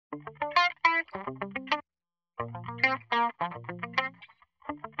Hello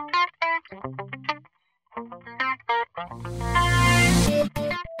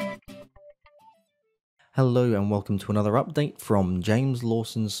and welcome to another update from James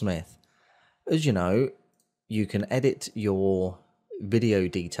Lawson-Smith. As you know, you can edit your video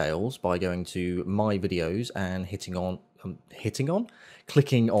details by going to My Videos and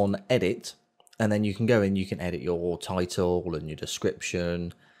clicking on Edit, and then you can go in, you can edit your title and your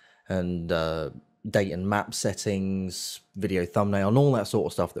description and date and map settings, video thumbnail and all that sort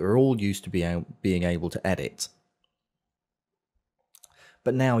of stuff that we're all used to being able to edit.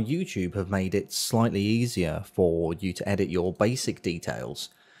 But now YouTube have made it slightly easier for you to edit your basic details.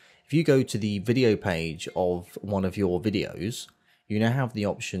 If you go to the video page of one of your videos, you now have the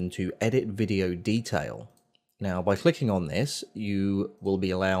option to edit video detail. Now, by clicking on this, you will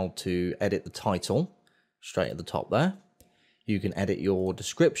be allowed to edit the title straight at the top there. You can edit your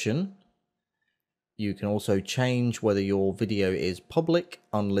description. You can also change whether your video is public,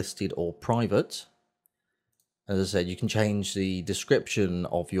 unlisted, or private. As I said, you can change the description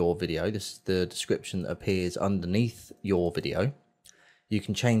of your video. This is the description that appears underneath your video. You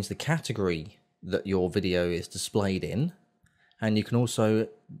can change the category that your video is displayed in. And you can also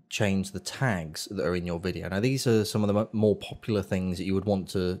change the tags that are in your video. Now, these are some of the more popular things that you would want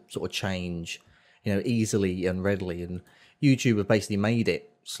to sort of change, easily and readily. And YouTube have basically made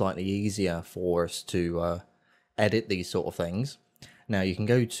it slightly easier for us to edit these sort of things. Now, you can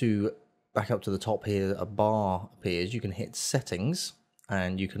go back up to the top here, a bar appears. You can hit settings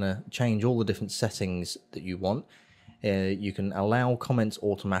and you can change all the different settings that you want. You can allow comments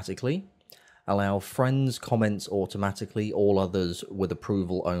automatically, allow friends comments automatically, all others with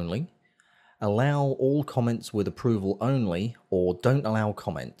approval only, allow all comments with approval only, or don't allow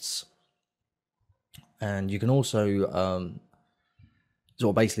comments. And you can also sort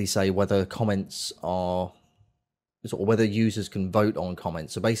of basically say whether comments are, or whether users can vote on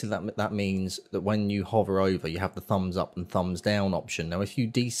comments. So basically that means that when you hover over, you have the thumbs up and thumbs down option. Now, if you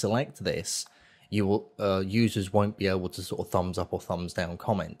deselect this, users won't be able to sort of thumbs up or thumbs down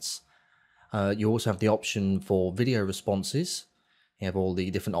comments. You also have the option for video responses. You have all the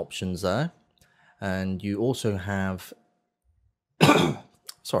different options there. And you also have,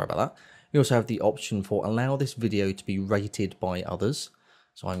 sorry about that. You also have the option for allow this video to be rated by others.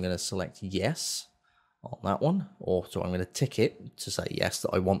 So I'm going to select yes on that one, so I'm going to tick it to say yes,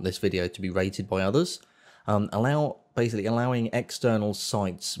 that I want this video to be rated by others. Basically allowing external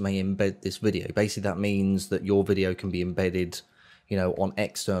sites may embed this video. Basically that means that your video can be embedded, on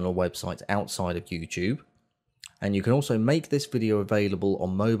external websites outside of YouTube. And you can also make this video available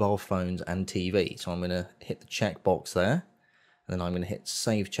on mobile phones and TV. So I'm going to hit the checkbox there, and then I'm going to hit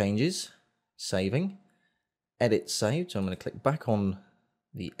Save Changes, Saving, Edit Saved. So I'm going to click back on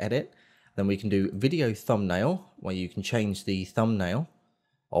the Edit. Then we can do video thumbnail, where you can change the thumbnail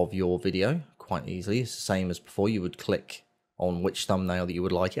of your video quite easily. It's the same as before. You would click on which thumbnail that you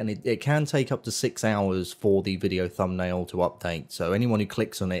would like, and it can take up to 6 hours for the video thumbnail to update. So anyone who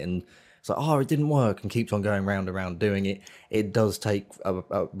clicks on it and it's like, oh, it didn't work, and keeps on going round and round doing it, it does take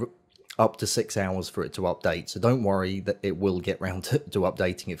up to 6 hours for it to update. So don't worry, that it will get round to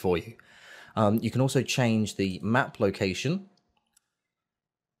updating it for you. You can also change the map location.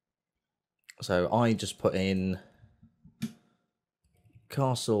 So I just put in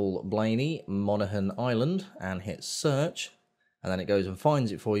Castle Blaney, Monaghan Island, and hit search, and then it goes and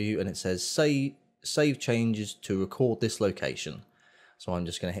finds it for you, and it says save changes to record this location. So I'm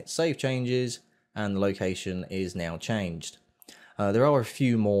just going to hit save changes, and the location is now changed. There are a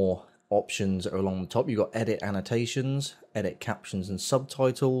few more options along the top. You've got edit annotations, edit captions and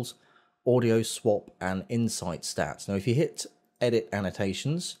subtitles, audio swap, and insight stats. Now if you hit edit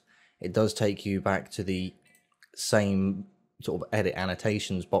annotations, it does take you back to the same sort of edit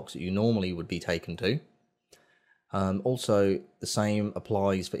annotations box that you normally would be taken to. Also, the same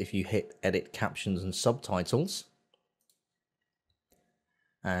applies for if you hit edit captions and subtitles.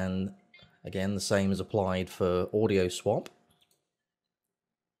 And again, the same is applied for audio swap.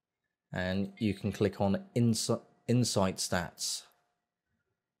 And you can click on insight stats.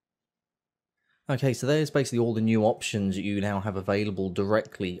 Okay, so there's basically all the new options that you now have available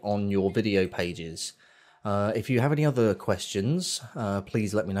directly on your video pages. If you have any other questions,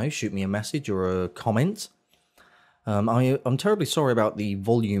 please let me know. Shoot me a message or a comment. I'm terribly sorry about the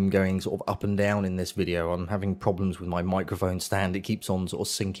volume going sort of up and down in this video. I'm having problems with my microphone stand. It keeps on sort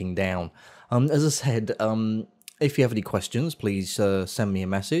of sinking down. As I said, if you have any questions, please send me a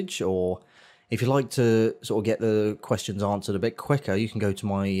message, or if you'd like to sort of get the questions answered a bit quicker, you can go to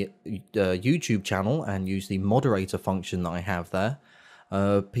my YouTube channel and use the moderator function that I have there.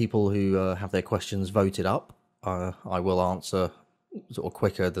 People who have their questions voted up, I will answer sort of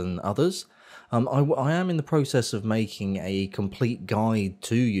quicker than others. I am in the process of making a complete guide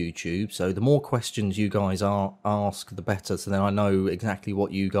to YouTube, so the more questions you guys ask, the better, so then I know exactly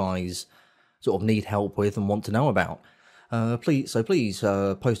what you guys sort of need help with and want to know about. Please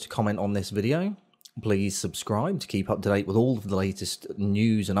post a comment on this video. Please subscribe to keep up to date with all of the latest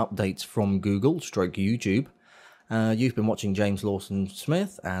news and updates from Google / YouTube. You've been watching James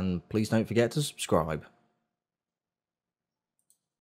Lawson-Smith, and please don't forget to subscribe.